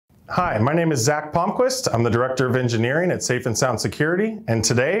Hi, my name is Zach Palmquist. I'm the Director of Engineering at Safe and Sound Security, and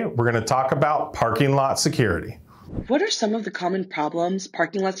today we're going to talk about parking lot security. What are some of the common problems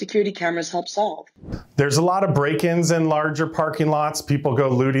parking lot security cameras help solve? There's a lot of break-ins in larger parking lots. People go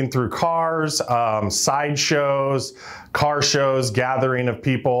looting through cars, side shows, car shows, gathering of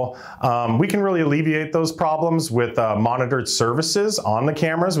people. We can really alleviate those problems with monitored services on the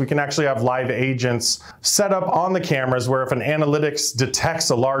cameras. We can actually have live agents set up on the cameras where if an analytics detects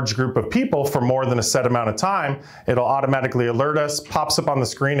a large group of people for more than a set amount of time, it'll automatically alert us, pops up on the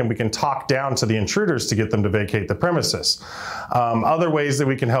screen, and we can talk down to the intruders to get them to vacate the premises. Other ways that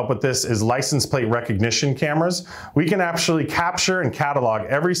we can help with this is license plate recognition cameras. We can actually capture and catalog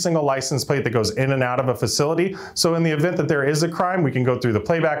every single license plate that goes in and out of a facility. So in the event that there is a crime, we can go through the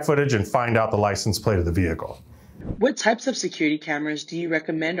playback footage and find out the license plate of the vehicle. What types of security cameras do you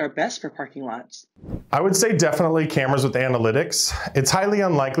recommend are best for parking lots? I would say definitely cameras with analytics. It's highly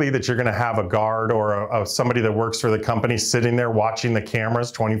unlikely that you're going to have a guard or somebody that works for the company sitting there watching the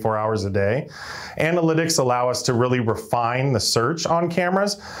cameras 24 hours a day. Analytics allow us to really refine the search on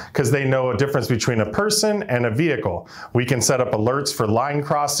cameras because they know a difference between a person and a vehicle. We can set up alerts for line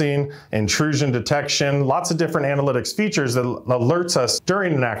crossing, intrusion detection, lots of different analytics features that alerts us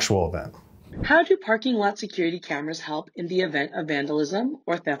during an actual event. How do parking lot security cameras help in the event of vandalism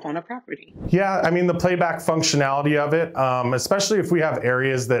or theft on a property? Yeah, I mean, the playback functionality of it, especially if we have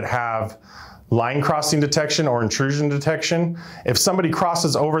areas that have line crossing detection or intrusion detection. If somebody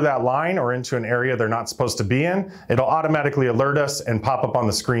crosses over that line or into an area they're not supposed to be in, it'll automatically alert us and pop up on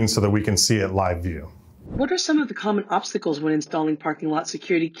the screen so that we can see it live view. What are some of the common obstacles when installing parking lot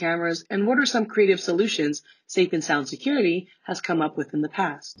security cameras, and what are some creative solutions Safe and Sound Security has come up with in the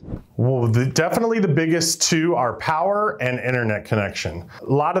past? Well, definitely the biggest two are power and internet connection. A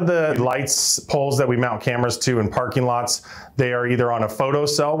lot of the lights poles that we mount cameras to in parking lots, they are either on a photo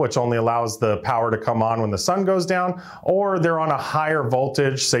cell, which only allows the power to come on when the sun goes down, or they're on a higher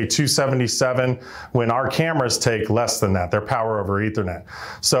voltage, say 277, when our cameras take less than that. They're power over Ethernet.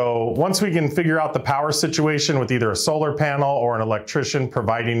 So once we can figure out the power situation with either a solar panel or an electrician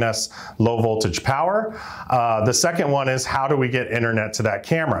providing us low voltage power, the second one is how do we get internet to that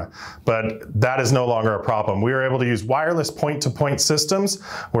camera? But that is no longer a problem. We are able to use wireless point-to-point systems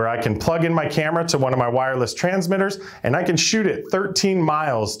where I can plug in my camera to one of my wireless transmitters and I can shoot it 13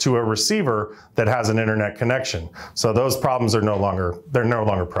 miles to a receiver that has an internet connection. So those problems are no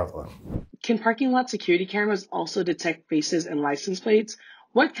longer prevalent. Can parking lot security cameras also detect faces and license plates?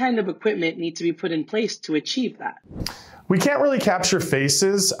 What kind of equipment needs to be put in place to achieve that? We can't really capture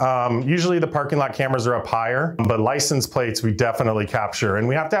faces. Usually the parking lot cameras are up higher, but license plates we definitely capture. And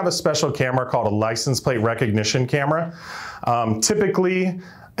we have to have a special camera called a license plate recognition camera. Typically,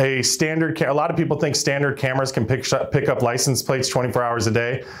 a lot of people think standard cameras can pick up license plates 24 hours a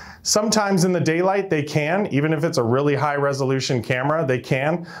day. Sometimes in the daylight they can, even if it's a really high resolution camera, they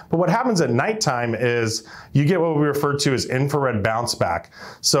can. But what happens at nighttime is you get what we refer to as infrared bounce back.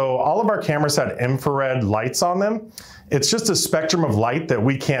 So all of our cameras had infrared lights on them. It's just a spectrum of light that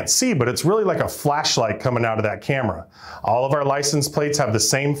we can't see, but it's really like a flashlight coming out of that camera. All of our license plates have the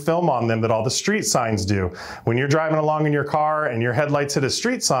same film on them that all the street signs do. When you're driving along in your car and your headlights hit a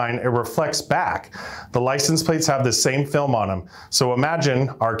street sign, it reflects back. The license plates have the same film on them. So imagine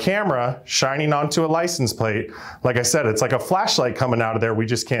our camera shining onto a license plate. Like I said, it's like a flashlight coming out of there. We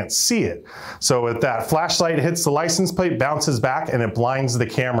just can't see it. So if that flashlight hits the license plate, bounces back, and it blinds the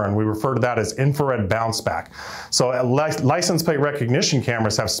camera, and we refer to that as infrared bounce back. So license plate recognition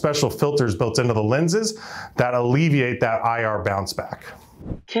cameras have special filters built into the lenses that alleviate that IR bounce back.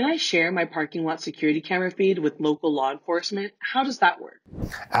 Can I share my parking lot security camera feed with local law enforcement? How does that work?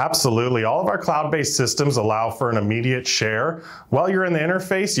 Absolutely. All of our cloud-based systems allow for an immediate share. While you're in the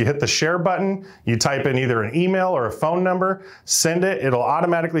interface, you hit the share button, you type in either an email or a phone number, send it. It'll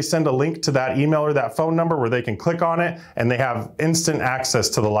automatically send a link to that email or that phone number where they can click on it, and they have instant access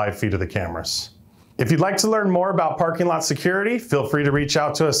to the live feed of the cameras. If you'd like to learn more about parking lot security, feel free to reach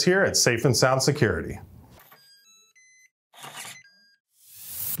out to us here at Safe and Sound Security.